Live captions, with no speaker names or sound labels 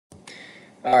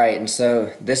All right, and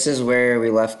so this is where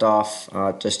we left off,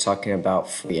 just talking about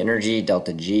free energy,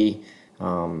 delta G.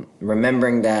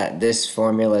 Remembering that this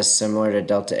formula is similar to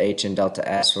delta H and delta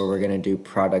S, where we're going to do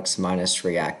products minus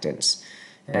reactants.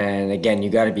 And again,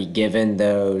 you got to be given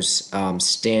those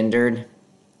standard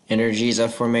energies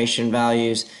of formation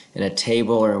values in a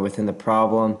table or within the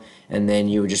problem, and then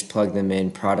you would just plug them in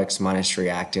products minus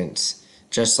reactants,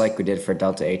 just like we did for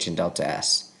delta H and delta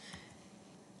S.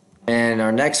 And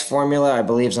our next formula, I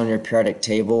believe, is on your periodic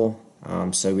table,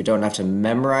 so we don't have to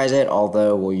memorize it,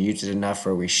 although we'll use it enough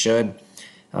where we should.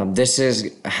 This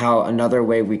is how another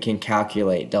way we can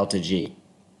calculate delta G.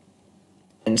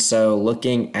 And so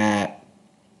looking at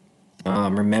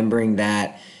remembering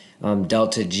that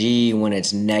delta G, when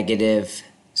it's negative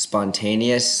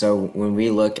spontaneous, so when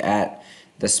we look at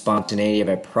the spontaneity of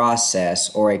a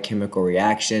process or a chemical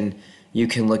reaction, you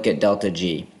can look at delta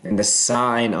G. And the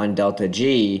sign on delta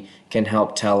G can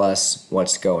help tell us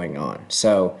what's going on.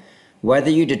 So whether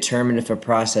you determine if a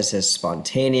process is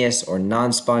spontaneous or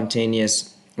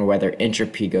non-spontaneous, or whether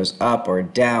entropy goes up or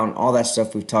down, all that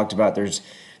stuff we've talked about, there's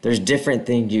different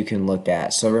things you can look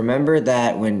at. So remember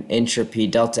that when entropy,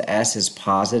 delta S, is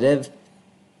positive,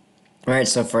 all right,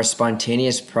 so for a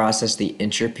spontaneous process, the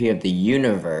entropy of the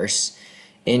universe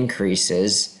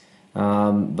increases.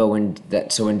 But when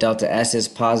delta S is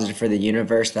positive for the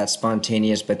universe, that's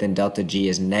spontaneous, but then delta G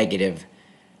is negative,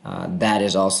 that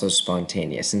is also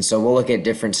spontaneous. And so we'll look at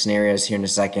different scenarios here in a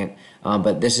second,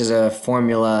 but this is a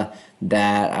formula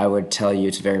that I would tell you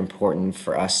it's very important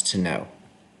for us to know.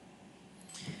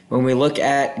 When we look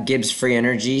at Gibbs free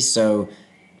energy, so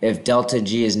if delta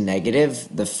G is negative,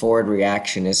 the forward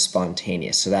reaction is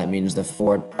spontaneous. So that means the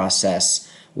forward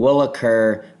process will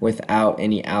occur without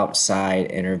any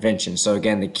outside intervention. So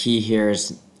again, the key here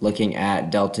is looking at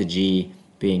delta G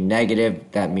being negative.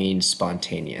 That means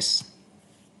spontaneous.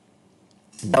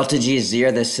 Delta G is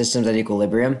 0, the system's at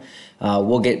equilibrium.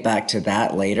 We'll get back to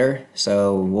that later.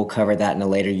 So we'll cover that in a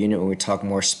later unit when we talk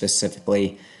more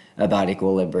specifically about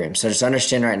equilibrium. So just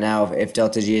understand right now, if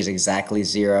delta G is exactly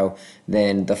 0,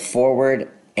 then the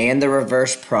forward and the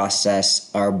reverse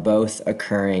process are both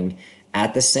occurring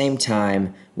at the same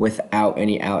time without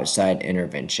any outside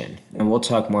intervention. And we'll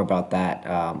talk more about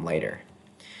that later.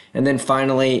 And then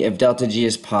finally, if delta G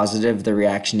is positive, the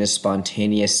reaction is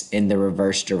spontaneous in the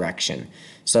reverse direction.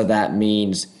 So that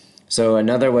means, so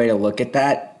another way to look at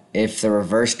that, if the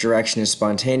reverse direction is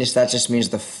spontaneous, that just means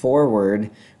the forward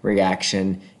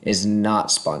reaction is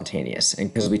not spontaneous.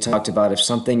 And because we talked about, if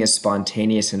something is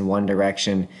spontaneous in one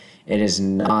direction, it is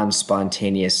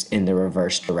non-spontaneous in the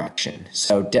reverse direction.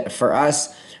 So for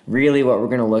us, really what we're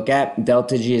going to look at,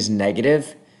 delta G is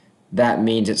negative, that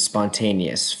means it's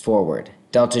spontaneous, forward.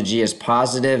 Delta G is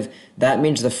positive, that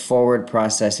means the forward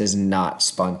process is not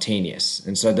spontaneous.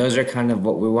 And so those are kind of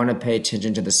what we want to pay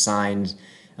attention to, the signs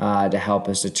to help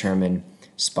us determine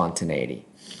spontaneity.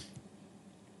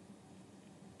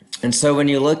 And so when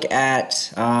you look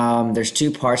at, there's two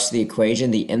parts to the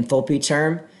equation, the enthalpy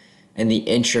term and the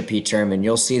entropy term, and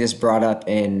you'll see this brought up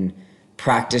in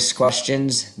practice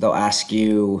questions. They'll ask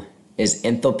you, is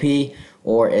enthalpy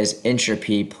or is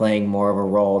entropy playing more of a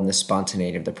role in the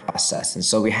spontaneity of the process? And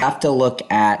so we have to look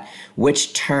at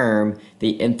which term,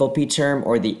 the enthalpy term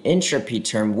or the entropy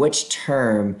term, which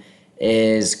term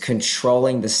is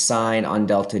controlling the sign on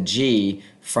delta G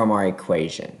from our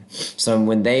equation. So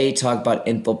when they talk about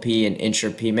enthalpy and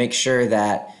entropy, make sure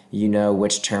that you know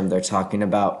which term they're talking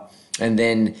about. And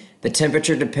then the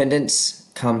temperature dependence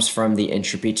comes from the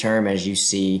entropy term, as you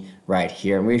see right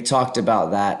here. And we've talked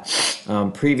about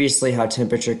that previously, how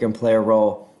temperature can play a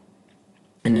role.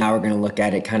 And now we're going to look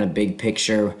at it kind of big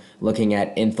picture, looking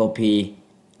at enthalpy,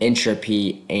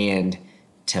 entropy, and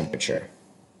temperature.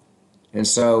 And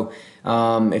so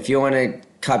if you want to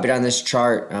copy down this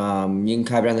chart, you can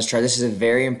copy down this chart. This is a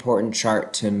very important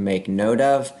chart to make note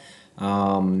of.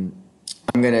 I'm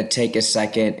going to take a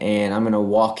second and I'm going to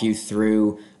walk you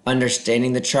through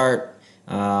understanding the chart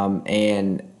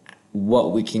and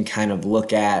what we can kind of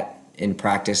look at in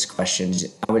practice questions.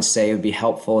 I would say it would be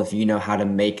helpful if you know how to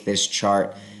make this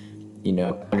chart, you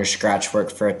know, under scratch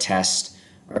work for a test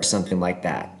or something like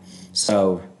that.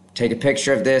 So take a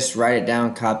picture of this, write it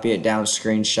down, copy it down,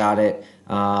 screenshot it.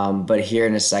 But here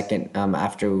in a second,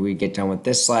 after we get done with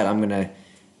this slide, I'm going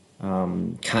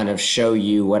to kind of show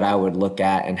you what I would look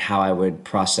at and how I would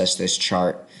process this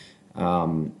chart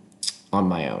on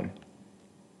my own.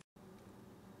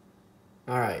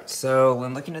 All right, so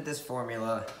when looking at this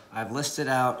formula, I've listed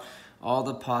out all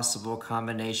the possible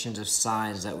combinations of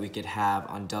signs that we could have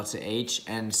on delta H,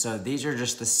 and so these are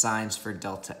just the signs for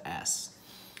delta S.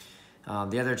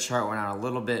 The other chart went out a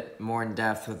little bit more in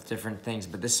depth with different things,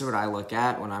 but this is what I look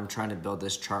at when I'm trying to build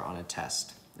this chart on a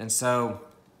test. And so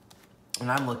when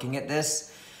I'm looking at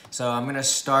this, so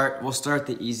we'll start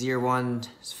the easier one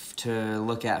to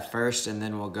look at first, and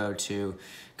then we'll go to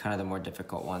kind of the more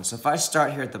difficult one. So if I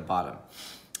start here at the bottom,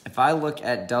 if I look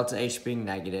at delta H being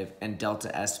negative and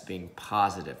delta S being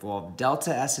positive, well, if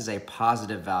delta S is a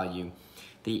positive value,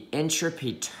 the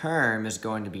entropy term is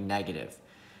going to be negative.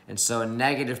 And so a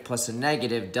negative plus a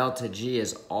negative, delta G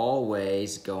is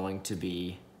always going to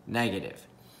be negative.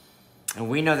 And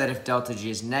we know that if delta G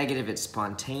is negative, it's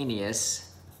spontaneous.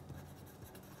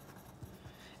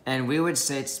 And we would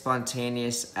say it's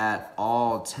spontaneous at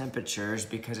all temperatures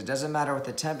because it doesn't matter what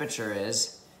the temperature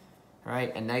is,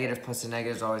 right? A negative plus a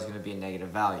negative is always going to be a negative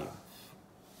value.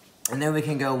 And then we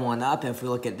can go one up. If we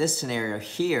look at this scenario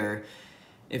here,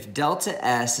 if delta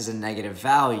S is a negative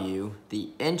value, the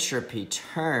entropy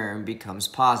term becomes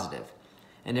positive.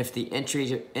 And if the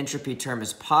entropy term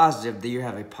is positive, then you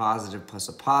have a positive plus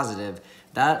a positive.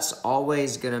 That's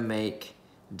always going to make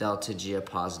delta G a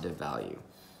positive value.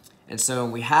 And so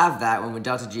when we have that, when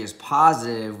delta G is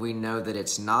positive, we know that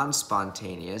it's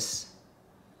non-spontaneous.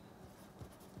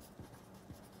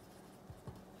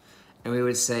 And we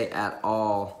would say at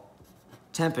all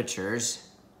temperatures,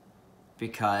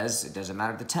 because it doesn't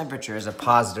matter if the temperature is, a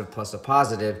positive plus a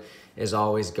positive is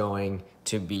always going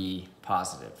to be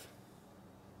positive.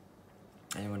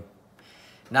 Anyone?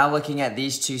 Now looking at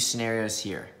these two scenarios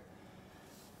here.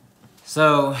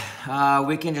 So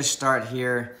we can just start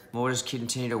here. We'll just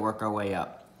continue to work our way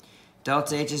up.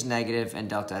 Delta H is negative and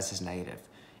delta S is negative.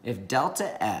 If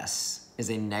delta S is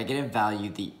a negative value,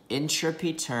 the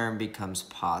entropy term becomes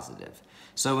positive.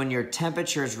 So when your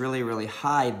temperature is really, really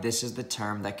high, this is the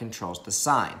term that controls the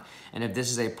sign. And if this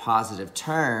is a positive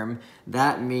term,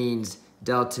 that means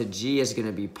delta G is going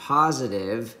to be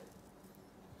positive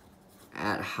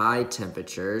at high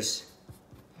temperatures.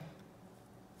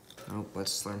 Oh,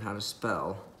 let's learn how to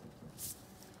spell.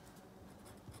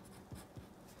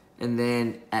 And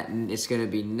then it's going to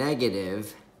be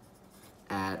negative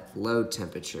at low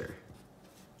temperature.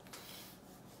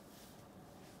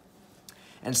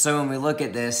 And so when we look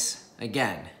at this,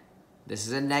 again, this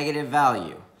is a negative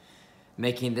value,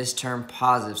 making this term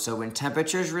positive. So when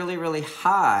temperature is really, really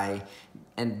high,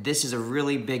 and this is a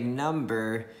really big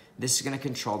number, this is going to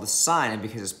control the sign. And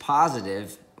because it's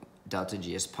positive, delta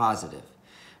G is positive.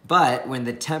 But when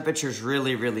the temperature is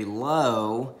really, really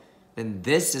low, then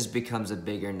this becomes a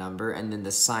bigger number, and then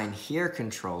the sign here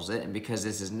controls it. And because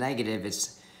this is negative,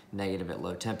 it's negative at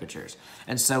low temperatures.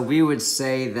 And so we would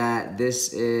say that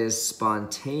this is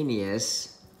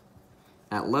spontaneous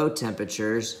at low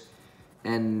temperatures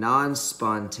and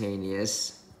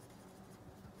non-spontaneous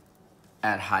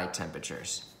at high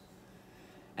temperatures.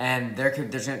 And there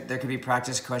could be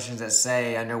practice questions that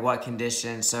say under what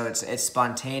conditions. So it's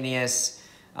spontaneous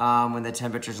when the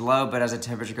temperature is low, but as the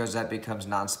temperature goes up, it becomes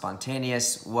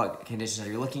non-spontaneous. What conditions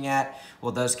are you looking at?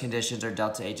 Well, those conditions are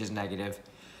delta H is negative,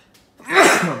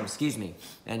 excuse me,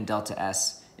 and delta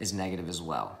S is negative as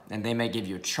well. And they may give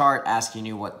you a chart asking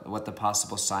you what the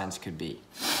possible signs could be.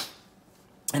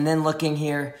 And then looking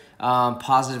here,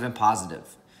 positive and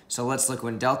positive. So let's look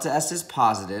when delta S is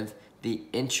positive, the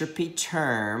entropy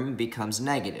term becomes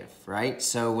negative, right?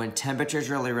 So when temperature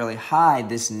is really, really high,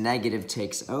 this negative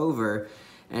takes over.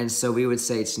 And so we would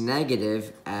say it's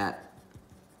negative at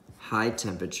high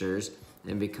temperatures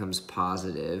and becomes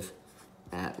positive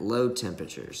at low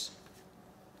temperatures.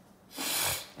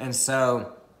 And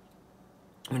so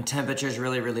when temperature is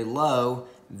really, really low,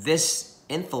 this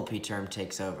enthalpy term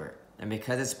takes over. And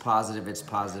because it's positive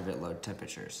at low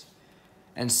temperatures.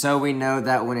 And so we know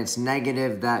that when it's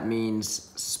negative, that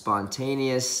means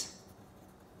spontaneous.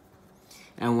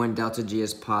 And when delta G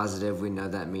is positive, we know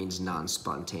that means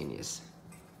non-spontaneous.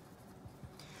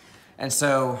 And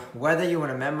so whether you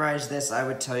want to memorize this, I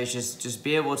would tell you just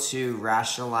be able to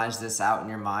rationalize this out in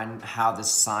your mind, how the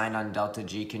sign on delta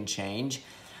G can change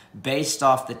based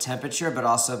off the temperature, but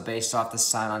also based off the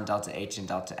sign on delta H and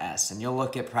delta S. And you'll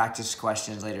look at practice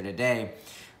questions later today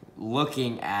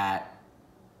looking at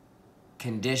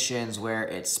conditions where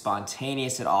it's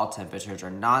spontaneous at all temperatures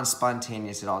or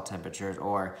non-spontaneous at all temperatures,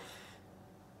 or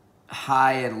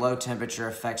high and low temperature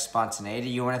affects spontaneity.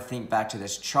 You want to think back to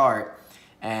this chart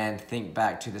and think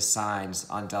back to the signs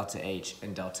on delta H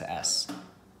and delta S.